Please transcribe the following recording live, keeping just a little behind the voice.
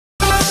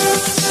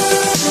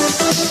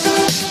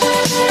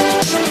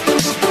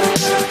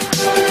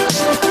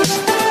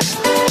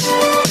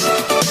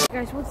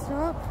Guys, what's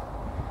up?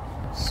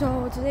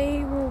 So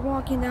today we're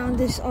walking down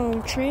this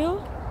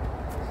trail,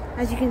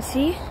 as you can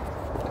see.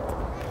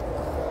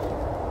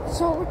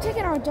 So we're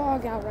taking our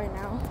dog out right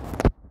now,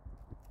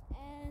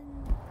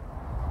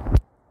 and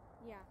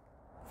yeah.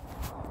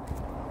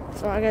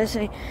 So I gotta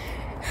say,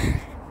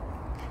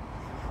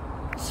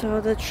 so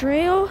the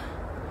trail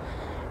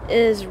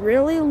is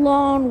really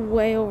long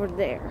way over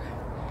there.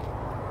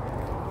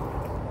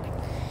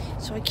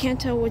 So I can't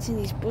tell what's in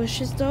these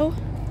bushes though.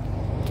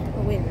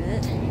 Oh, wait a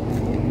minute.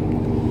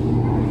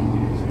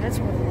 That's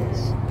what it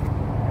is.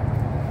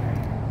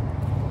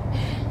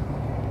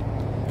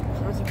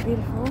 Clouds are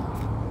beautiful.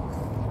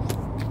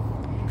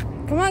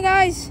 Come on,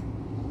 guys.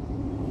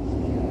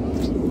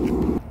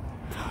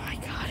 Oh my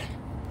God.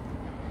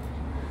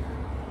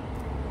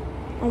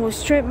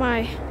 Almost tripped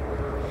my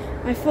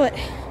foot.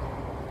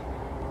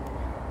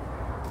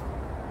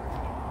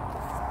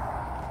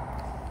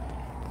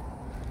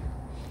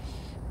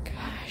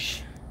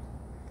 Gosh.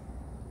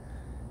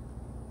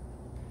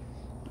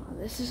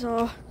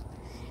 Oh,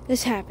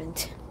 this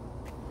happened.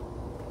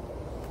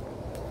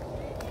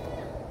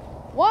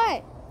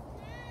 What?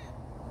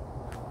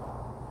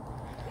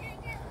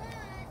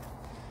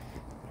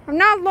 I'm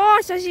not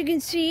lost, as you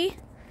can see.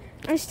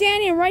 I'm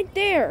standing right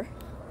there.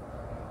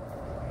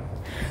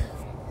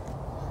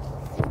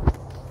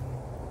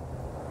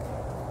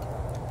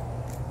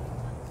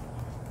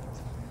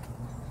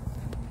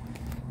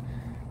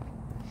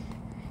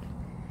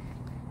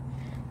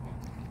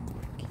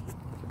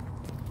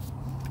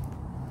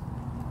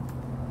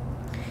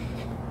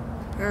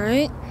 All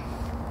right.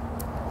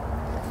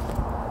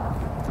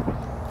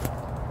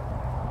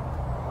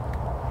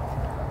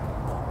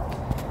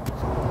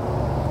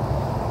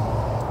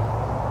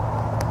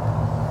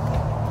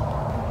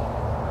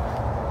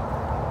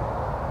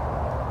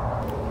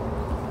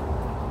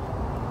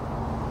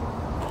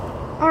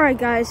 Alright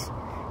guys,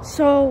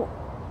 so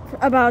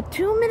about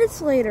 2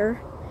 minutes later,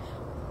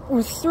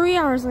 or 3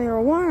 hours later,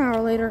 or 1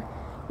 hour later,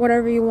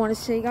 whatever you want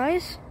to say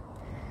guys,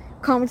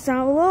 comments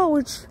down below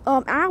which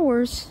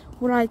hours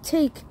would I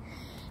take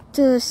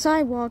to the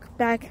sidewalk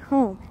back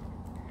home.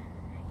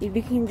 If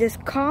you can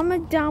just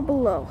comment down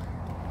below.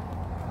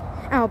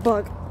 Ow,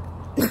 bug.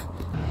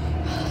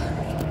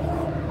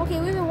 Okay,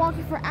 we've been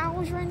walking for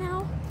hours right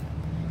now.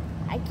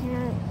 I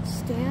can't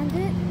stand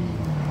it.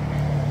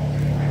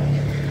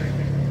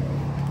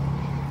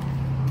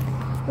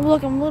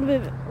 Look, I'm a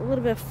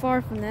little bit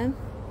far from them.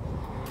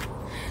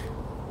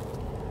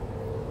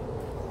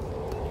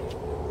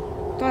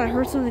 Thought I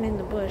heard something in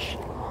the bush.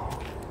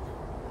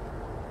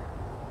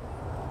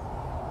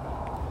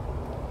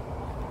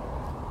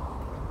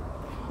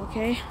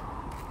 Okay.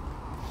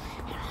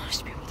 I don't know,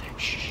 there's people there.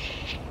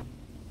 Shh.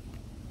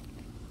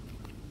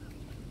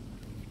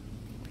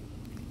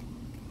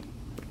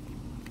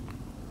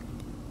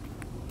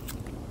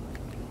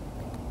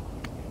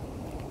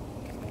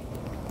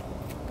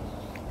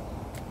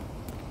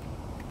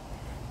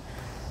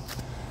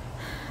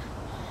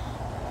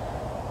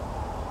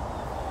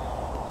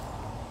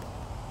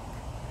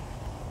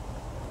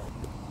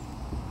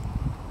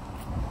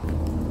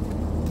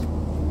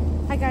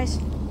 Hi guys.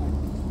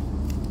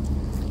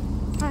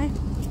 Hi.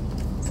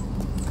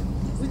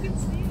 We can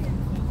see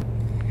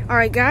it. All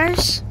right,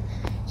 guys.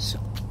 So,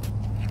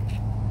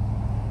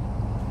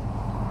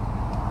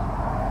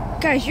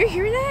 guys, you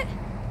hear that?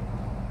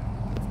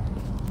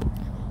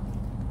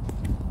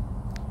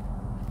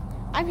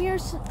 I'm hearing.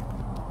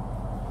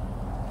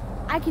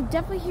 I can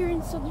definitely hear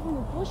something from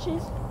the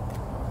bushes.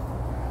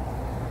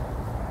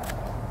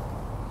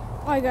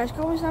 All right, guys,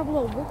 comments down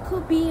below. What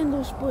could be in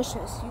those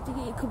bushes? You think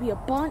it could be a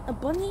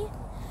bunny,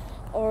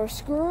 or a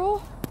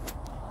squirrel,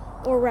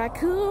 or a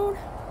raccoon,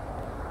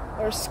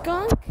 or a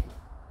skunk?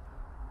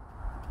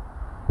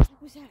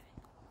 What was that?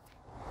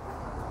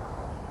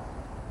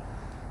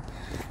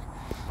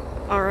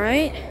 All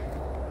right.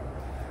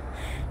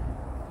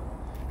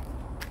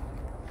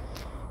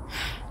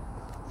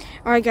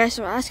 All right, guys.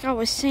 So as I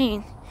was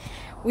saying,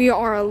 we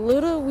are a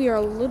little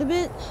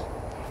bit.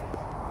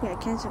 Yeah,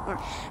 I can't say. All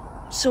right.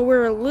 So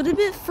we're a little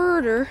bit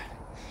further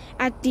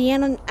at the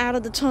end out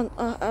of the tunnel.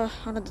 Out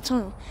of the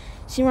tunnel.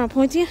 See where I'm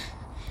pointing?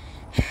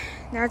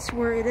 That's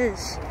where it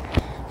is.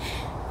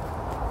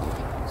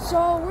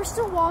 So we're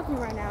still walking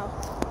right now,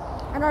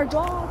 and our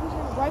dog is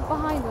right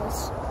behind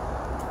us.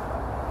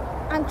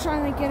 I'm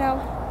trying to get out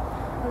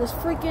of this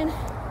freaking.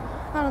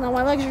 I don't know.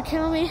 My legs are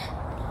killing me,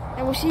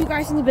 and we'll see you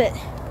guys in a bit.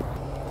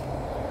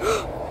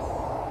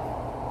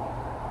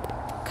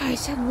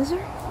 Guys, that lizard?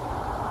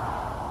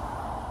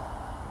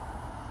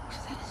 What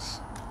that is?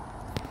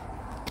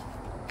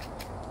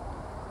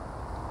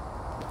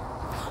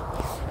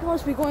 I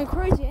must be going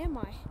crazy, am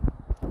I?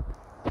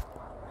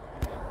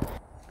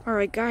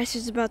 Alright guys,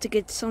 it's about to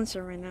get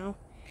sunset right now,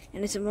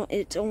 and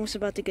it's almost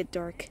about to get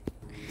dark.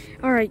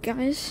 Alright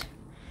guys,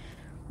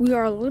 we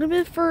are a little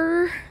bit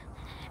further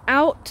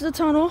out to the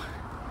tunnel.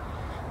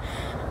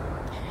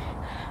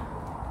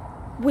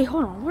 Wait,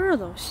 hold on, where are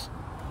those?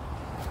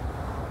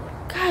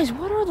 Guys,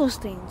 what are those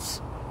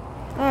things?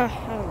 I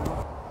don't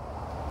know.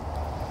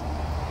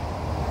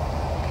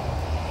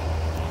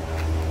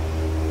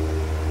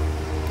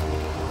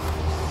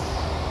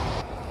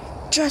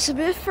 Just a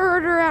bit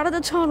further out of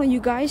the tunnel,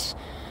 you guys.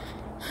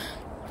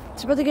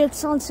 It's about to get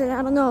sunset,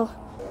 I don't know.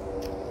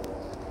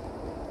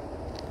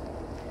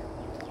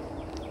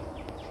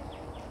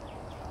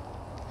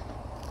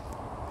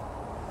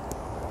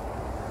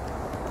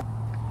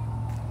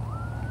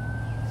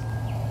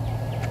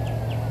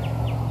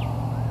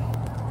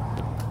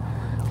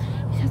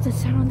 Is that the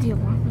sound of the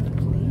alarm of the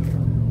police?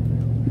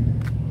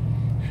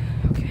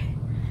 Okay.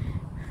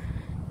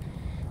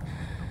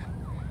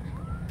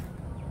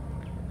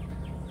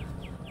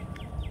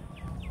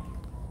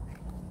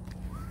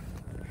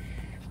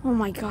 Oh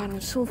my god,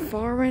 I'm so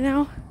far right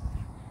now.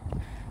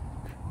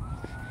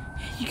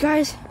 You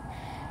guys,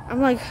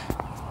 I'm like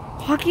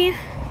walking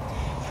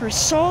for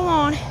so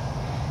long.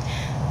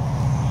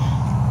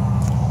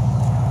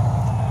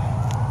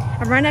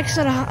 I'm right next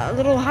to a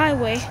little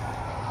highway.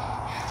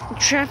 The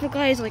traffic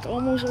light is like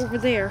almost over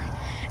there.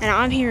 And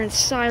I'm hearing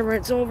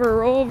sirens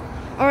over.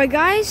 Alright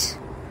guys,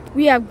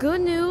 we have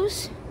good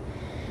news.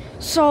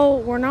 So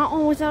we're not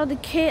almost out of the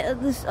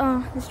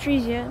this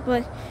trees yet,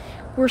 but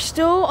we're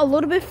still a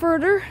little bit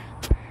further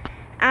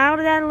out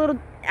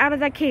of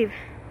that cave,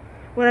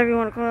 whatever you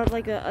want to call it,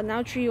 like a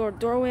now tree or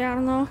doorway. I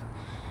don't know.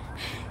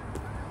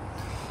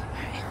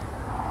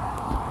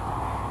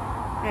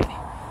 All right.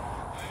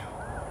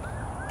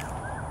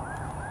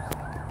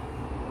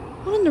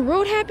 What in the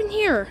road happened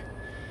here?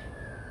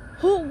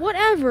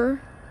 Whoever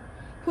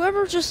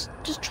just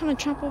trying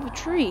to chop off a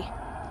tree.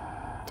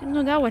 Didn't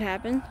know that would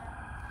happen.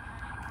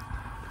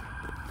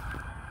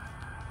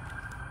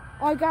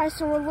 Alright guys,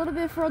 so we're a little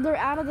bit further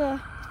out of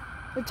the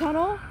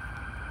tunnel,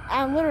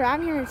 and literally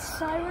I'm hearing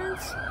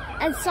sirens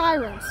and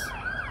sirens.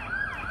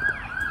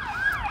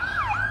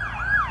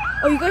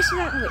 Oh, you guys see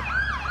that? Wait.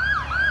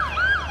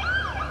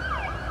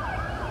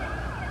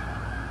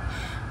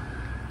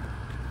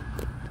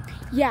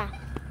 Yeah,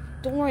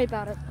 don't worry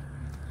about it.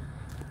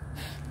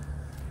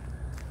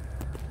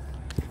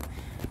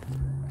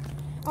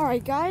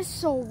 Alright guys,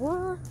 so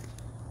we're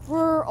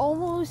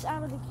almost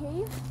out of the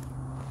cave,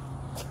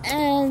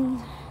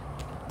 and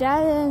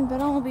Dad and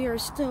Benabi are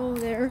still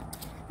there.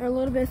 They're a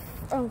little bit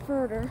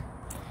further.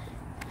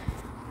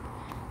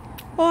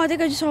 Oh, I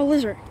think I just saw a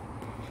lizard.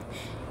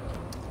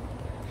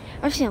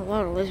 I've seen a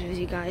lot of lizards,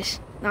 you guys.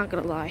 Not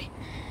gonna lie.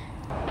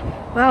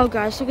 Wow,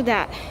 guys, look at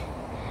that.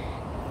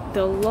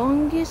 The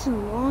longest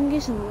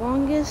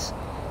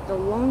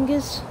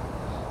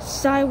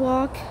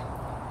sidewalk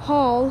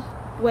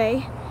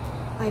hallway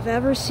I've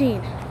ever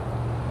seen.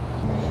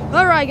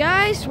 Alright,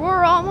 guys,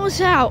 we're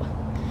almost out.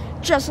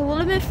 Just a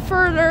little bit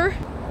further.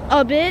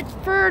 A bit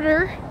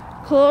further,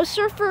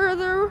 closer,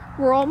 further.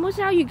 We're almost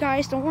out, you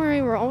guys. Don't worry,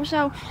 we're almost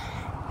out.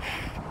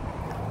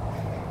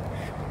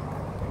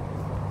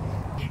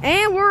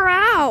 And we're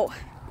out.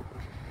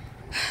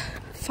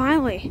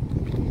 Finally.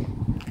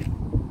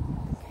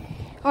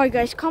 Alright,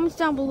 guys, comments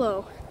down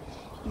below.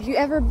 If you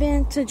ever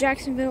been to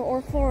Jacksonville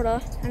or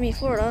Florida,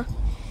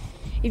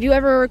 if you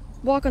ever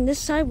walk on this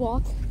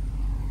sidewalk,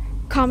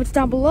 comments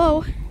down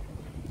below.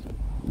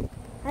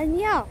 And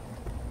yeah.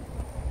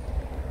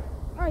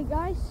 Alright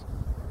guys,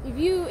 if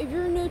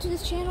you're new to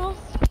this channel,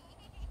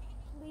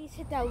 please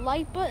hit that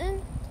like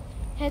button,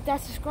 hit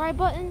that subscribe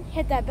button,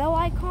 hit that bell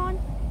icon,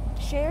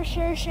 share,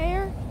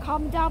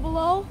 comment down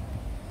below.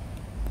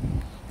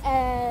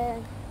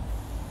 And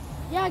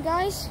yeah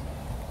guys,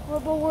 we're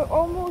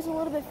almost a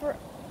little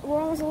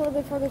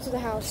bit further to the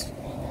house.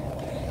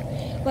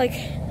 Like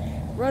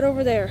right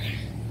over there.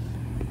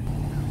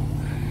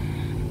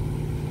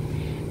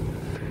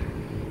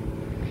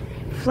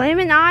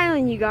 Flamin'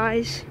 Island, you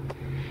guys.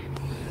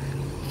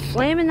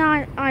 Flamin'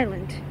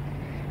 Island.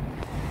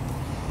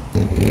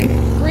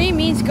 Green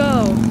means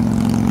go.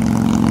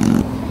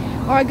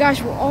 Alright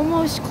guys, we're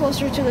almost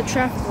closer to the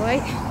traffic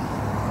light.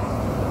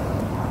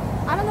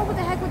 I don't know what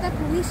the heck that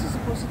police is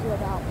supposed to do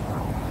about.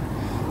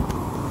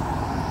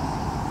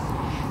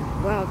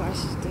 Wow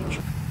guys, this is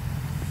dangerous.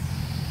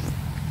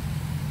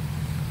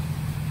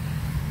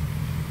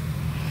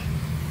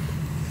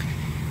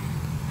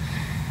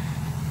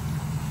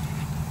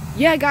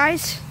 Yeah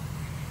guys,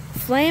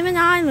 Flamin'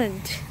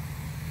 Island.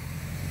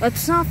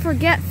 Let's not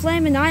forget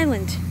Flamin'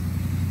 Island.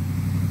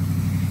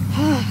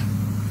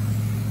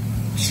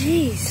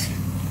 Jeez.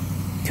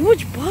 Too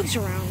much bugs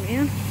around,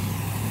 man.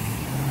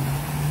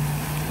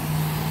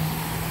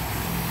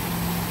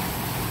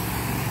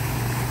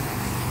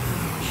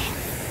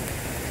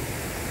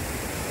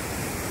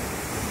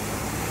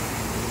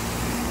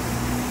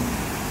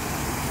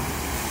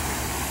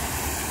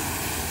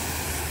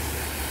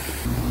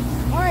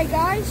 Alright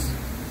guys,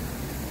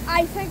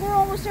 I think we're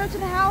almost there to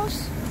the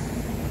house,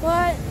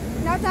 but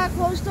not that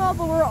close though,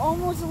 but we're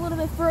almost a little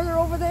bit further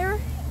over there.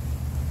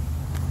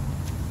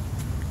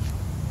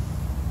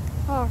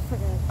 Oh,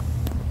 forget it.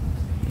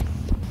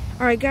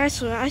 Alright guys,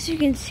 so as you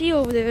can see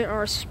over there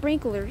are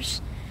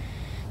sprinklers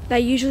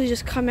that usually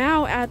just come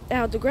out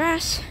the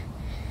grass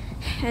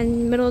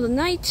in the middle of the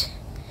night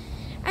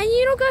And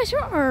you know, guys,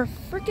 there are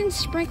freaking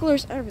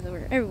sprinklers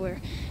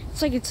everywhere.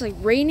 It's like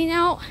raining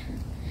out.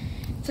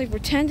 It's like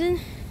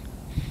pretending.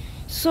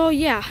 So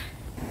yeah.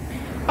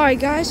 All right,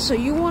 guys. So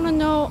you want to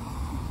know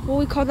what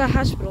we call that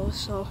hospital?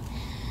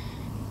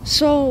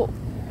 So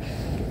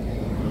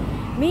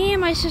me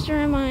and my sister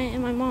and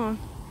my mom.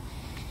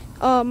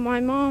 My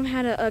mom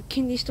had a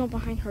kidney stone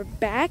behind her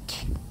back.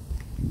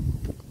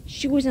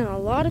 She was in a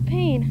lot of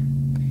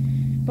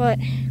pain, but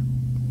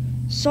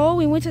so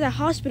we went to the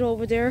hospital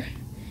over there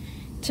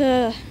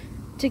to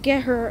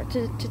get her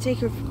to take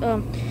her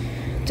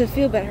to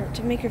feel better,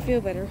 to make her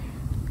feel better.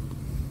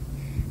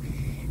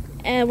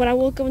 And when I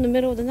woke up in the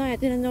middle of the night, I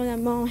didn't know that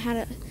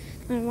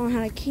my mom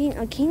had a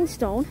kidney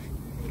stone,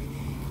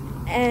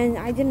 and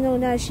I didn't know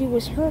that she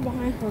was hurt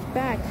behind her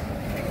back.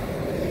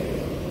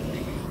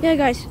 Yeah,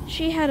 guys,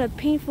 she had a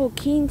painful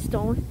kidney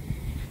stone.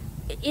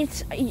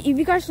 If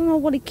you guys don't know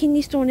what a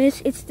kidney stone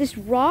is, it's this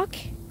rock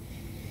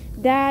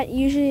that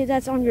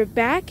that's on your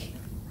back,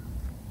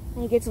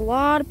 and it gets a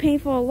lot of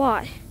painful a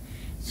lot.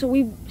 So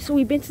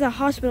we've been to the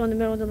hospital in the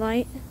middle of the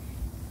night,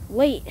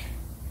 late,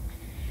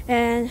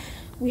 and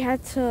we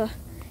had to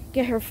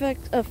get her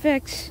a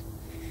fix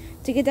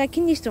to get that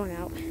kidney stone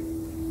out.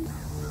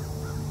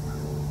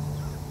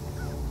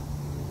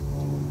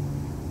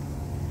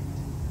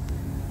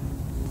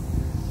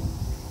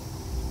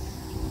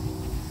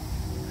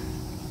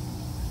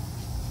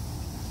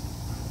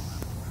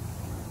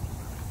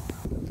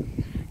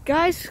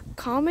 Guys,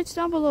 comments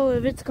down below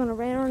if it's gonna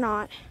rain or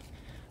not,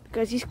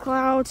 because these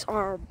clouds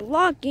are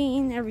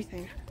blocking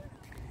everything.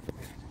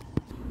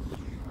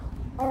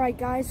 Alright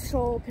guys,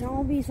 so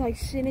Penelope's like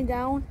sitting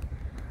down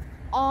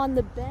on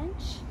the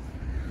bench,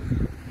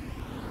 and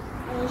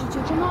then she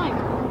changed her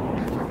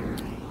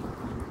mind.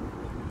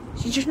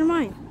 She changed her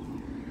mind.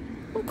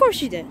 Of course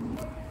she did.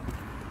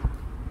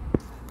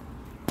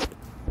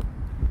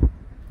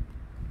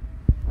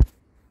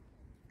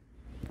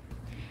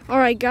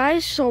 Alright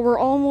guys, so we're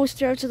almost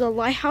there to the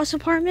Lighthouse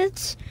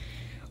Apartments,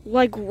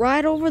 like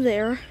right over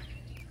there.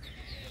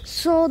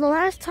 So the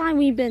last time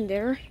we've been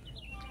there,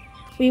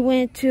 we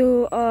went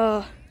to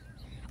a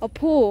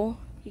pool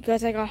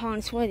because I got hot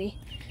and sweaty,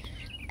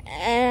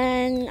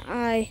 and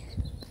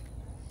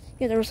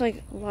there was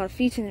like a lot of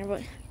feet in there,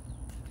 but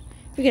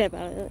forget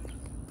about it.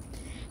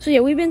 So yeah,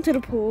 we've been to the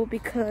pool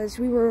because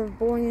we were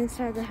bored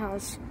inside the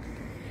house,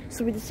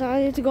 so we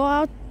decided to go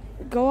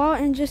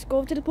out and just go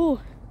up to the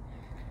pool.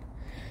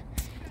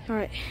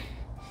 Alright,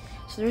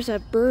 so there's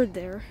that bird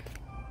there,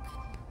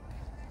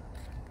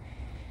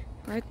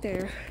 right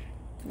there,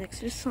 next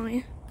to the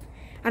sign.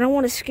 I don't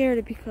want to scare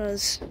it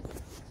because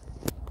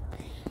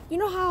you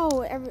know how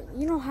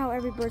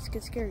every bird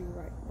can scare you,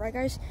 right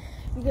guys?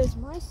 Because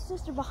my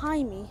sister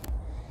behind me,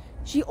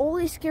 she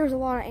always scares a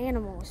lot of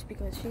animals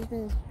because she's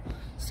been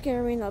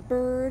scaring a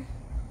bird,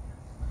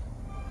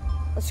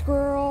 a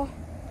squirrel,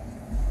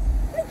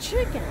 and a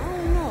chicken. I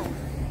don't know,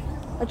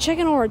 a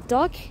chicken or a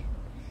duck.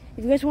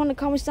 If you guys want to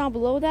comment down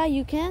below that,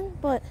 you can,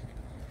 but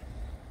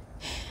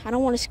I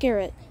don't want to scare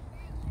it.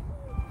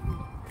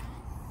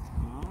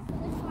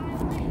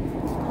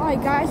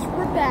 Alright guys,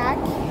 we're back.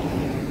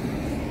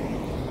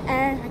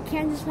 And I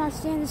can't just not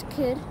stand this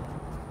kid.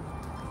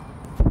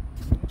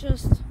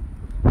 Just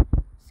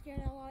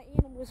scaring a lot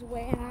of animals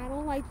away, and I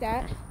don't like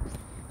that.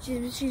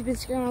 She's been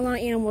scaring a lot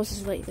of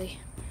animals lately.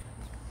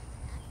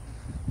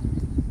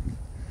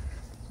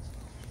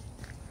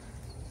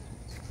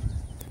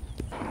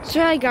 So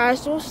yeah,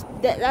 guys,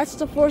 that's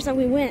the forest that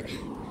we went.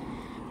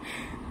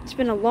 It's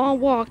been a long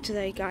walk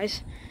today,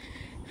 guys.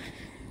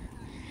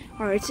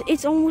 Alright,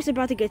 it's almost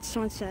about to get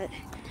sunset.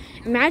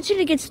 Imagine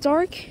it gets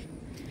dark,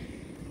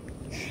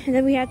 and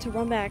then we had to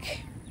run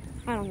back.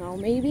 I don't know,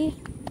 maybe?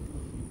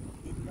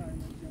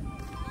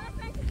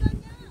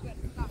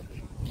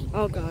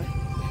 Oh God.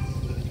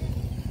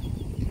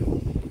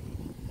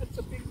 That's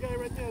a big guy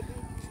right there,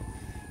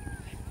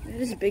 dude.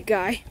 It is a big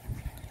guy.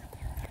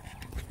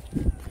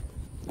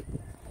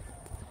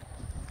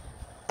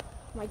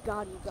 My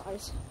God, you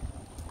guys.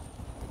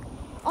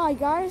 Alright,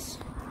 guys.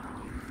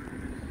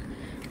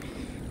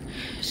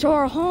 So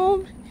our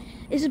home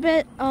is a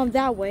bit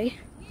that way.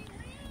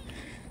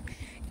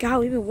 God,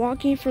 we've been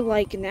walking for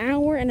like an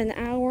hour and an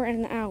hour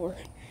and an hour.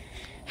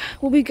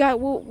 We'll be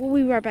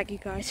right back, you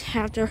guys,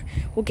 after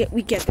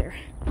we get there.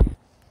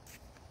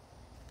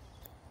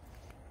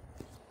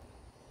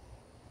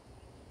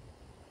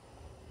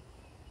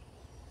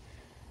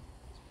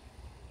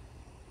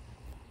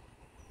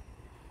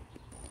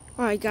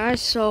 Alright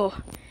guys, so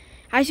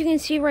as you can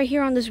see right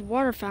here on this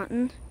water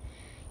fountain,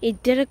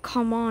 it didn't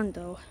come on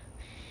though.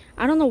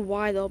 I don't know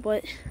why though,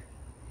 but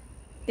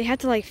they had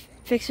to like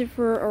fix it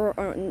for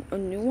a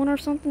new one or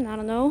something. I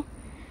don't know.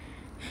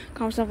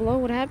 Comment down below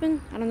what happened.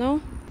 I don't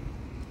know.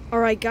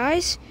 Alright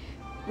guys,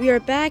 we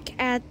are back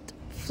at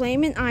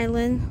Flaming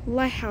Island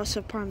Lighthouse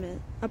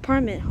apartment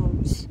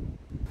homes.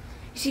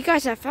 You see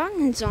guys, that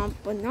fountain's on,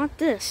 but not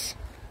this.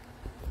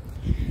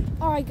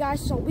 Alright guys,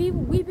 so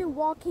we've been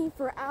walking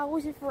for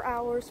hours and for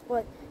hours,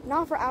 but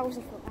not for hours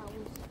and for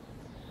hours.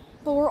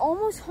 But we're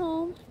almost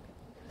home,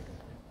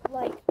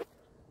 like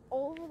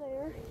over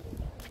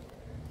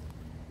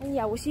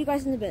yeah, we'll see you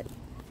guys in a bit.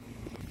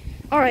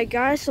 Alright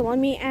guys, so let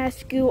me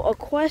ask you a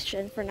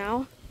question for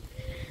now.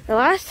 The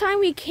last time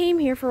we came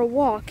here for a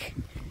walk,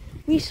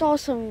 we saw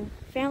some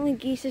family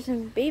geese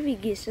and baby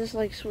geese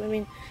like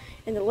swimming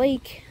in the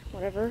lake,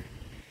 whatever.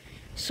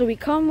 So we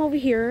come over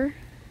here,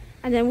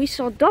 and then we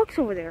saw ducks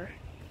over there.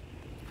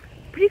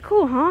 Pretty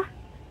cool, huh?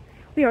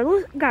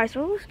 Guys,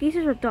 are those geese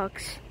or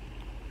ducks?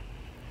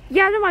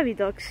 Yeah, there might be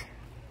ducks.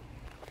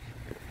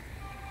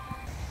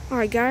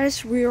 Alright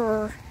guys,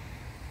 we're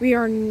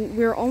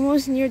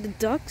almost near the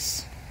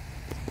ducks.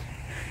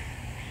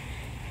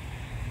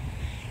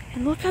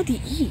 And look how they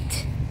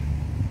eat.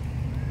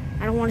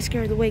 I don't want to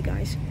scare it away,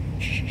 guys.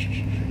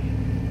 Shh.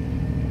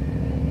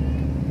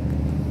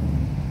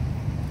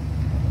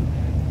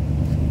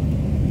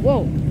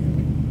 Whoa.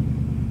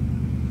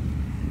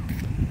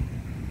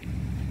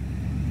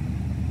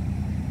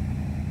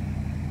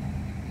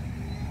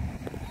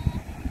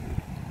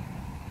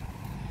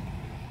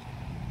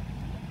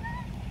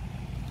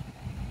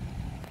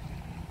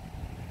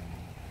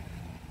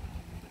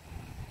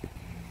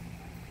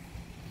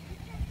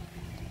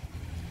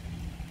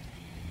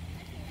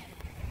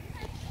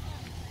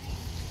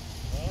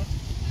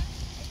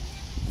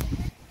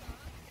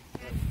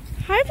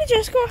 Hi,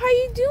 Francesco. How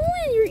you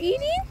doing? You're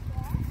eating?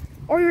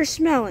 Or you're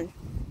smelling?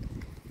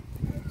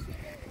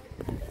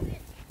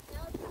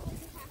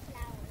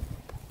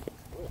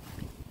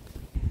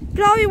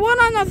 Chloe, what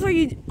on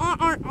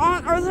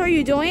earth are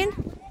you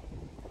doing?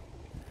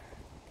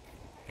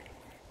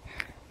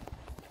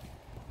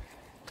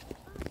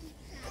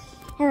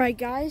 Alright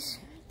guys,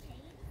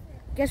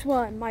 guess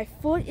what? My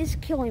foot is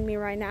killing me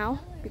right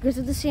now because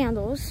of the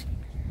sandals.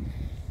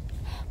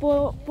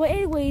 But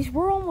anyways,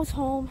 we're almost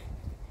home.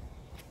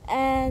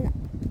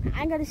 And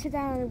I gotta sit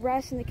down and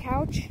rest on the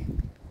couch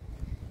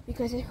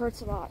because it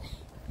hurts a lot.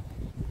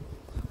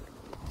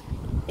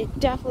 It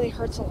definitely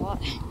hurts a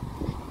lot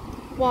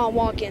while I'm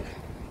walking.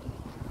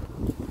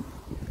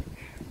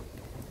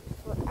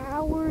 For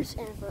hours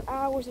and for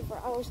hours and for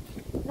hours.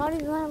 Not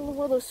even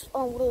one of those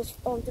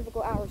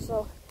difficult hours.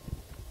 So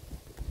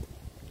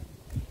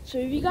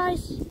if you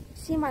guys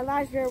see my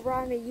last video where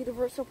I made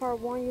Universal Part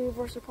 1,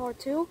 Universal Part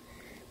 2,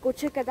 go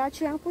check out that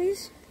channel,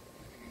 please.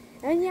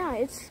 And yeah,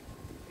 it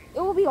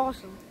will be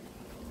awesome.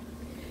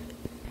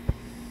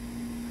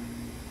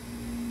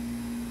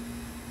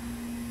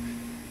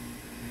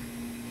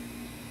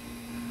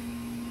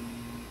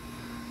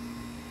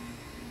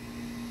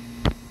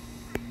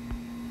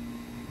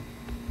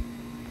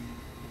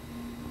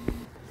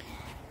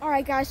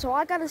 Alright guys, so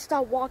I gotta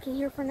stop walking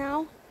here for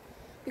now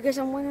because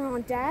I'm waiting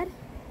on Dad.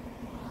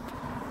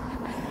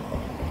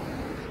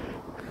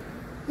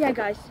 Yeah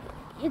guys,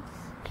 this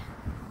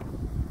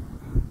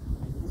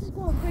is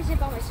going crazy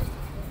about my sister.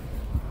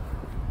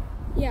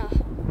 Yeah,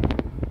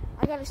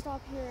 I gotta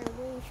stop here and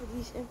wait for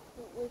these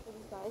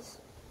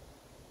guys.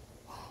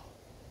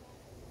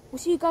 We'll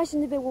see you guys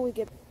in a bit when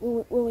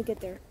we get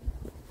there.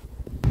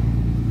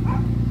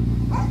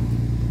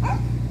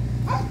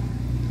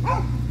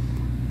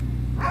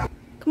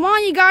 Come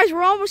on, you guys,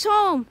 we're almost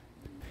home.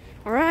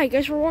 All right, I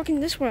guess we're walking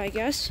this way, I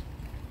guess.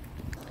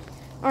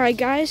 All right,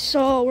 guys,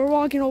 so we're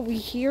walking over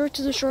here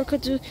to the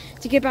shortcut to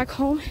get back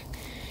home,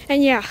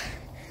 and yeah,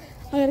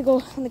 I gotta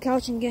go on the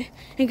couch and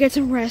get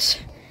some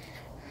rest.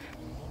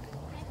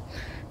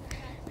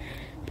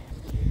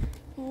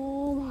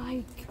 Oh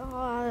my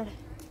God.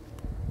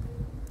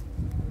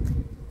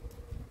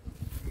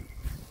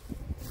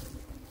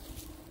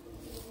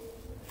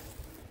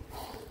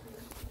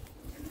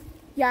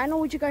 Yeah, I know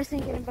what you guys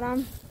thinking, but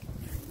I'm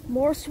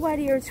more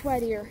sweatier and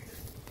sweatier.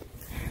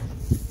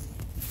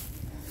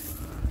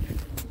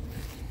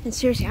 And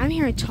seriously, I'm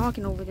hearing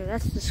talking over there.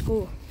 That's the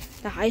school,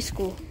 the high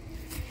school.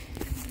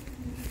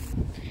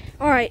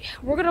 Alright,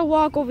 we're gonna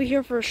walk over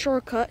here for a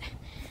shortcut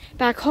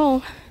back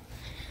home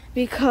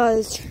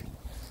because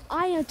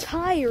I am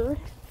tired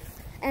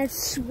and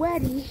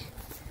sweaty.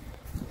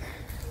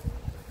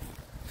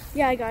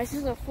 Yeah, guys, this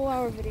is a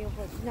full-hour video,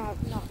 but not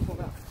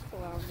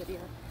full-hour video.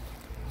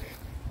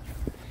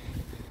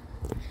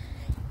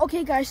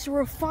 Okay, guys, so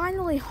we're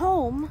finally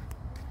home.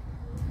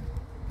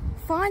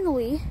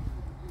 Finally.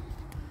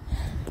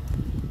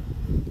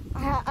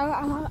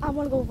 I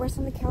want to go rest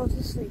on the couch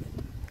and sleep.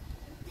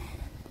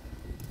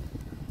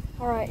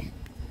 Alright.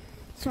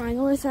 So I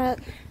noticed that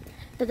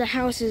the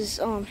house is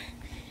on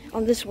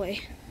this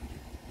way.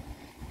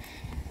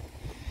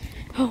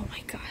 Oh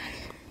my God.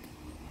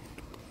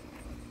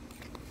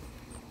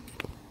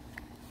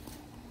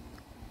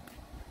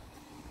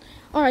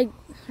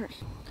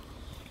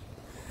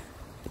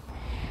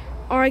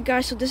 Alright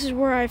guys, so this is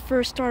where I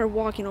first started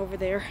walking over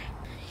there.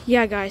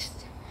 Yeah guys,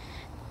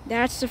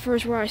 that's the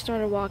first where I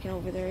started walking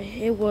over there.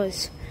 It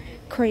was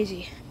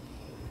crazy.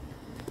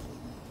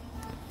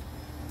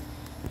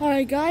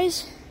 Alright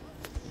guys.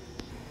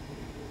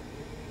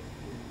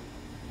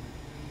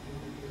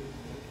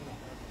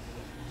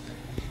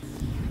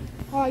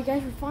 Alright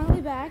guys, we're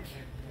finally back.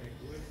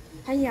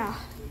 And yeah,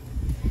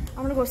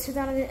 I'm gonna go sit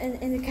down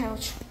in the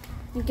couch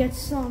and get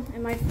some,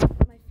 and my feet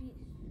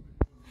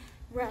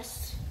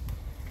rest.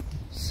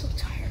 So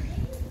tired.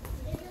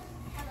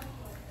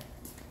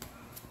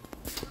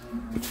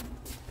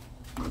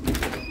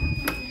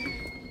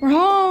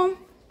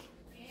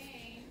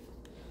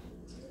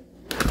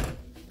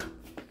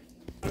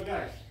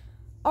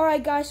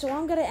 Alright, guys, so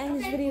I'm gonna end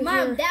this video Mom,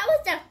 here. that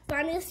was the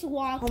funniest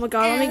walk Oh my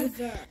god,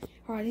 ever.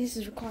 Alright, this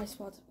is a quiet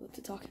spot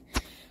to talk.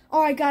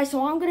 Alright, guys,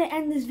 so I'm gonna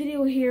end this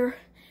video here.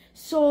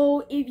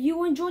 So, if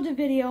you enjoyed the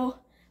video,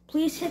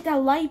 please hit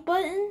that like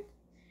button,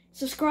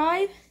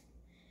 subscribe,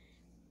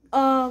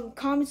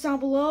 comments down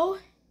below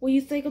what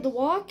you think of the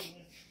walk,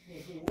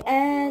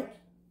 and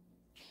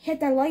hit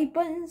that like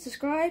button,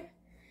 subscribe,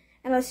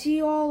 and I'll see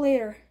you all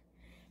later.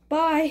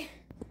 Bye.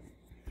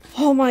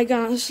 Oh my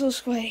god, I'm so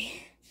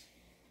sweaty.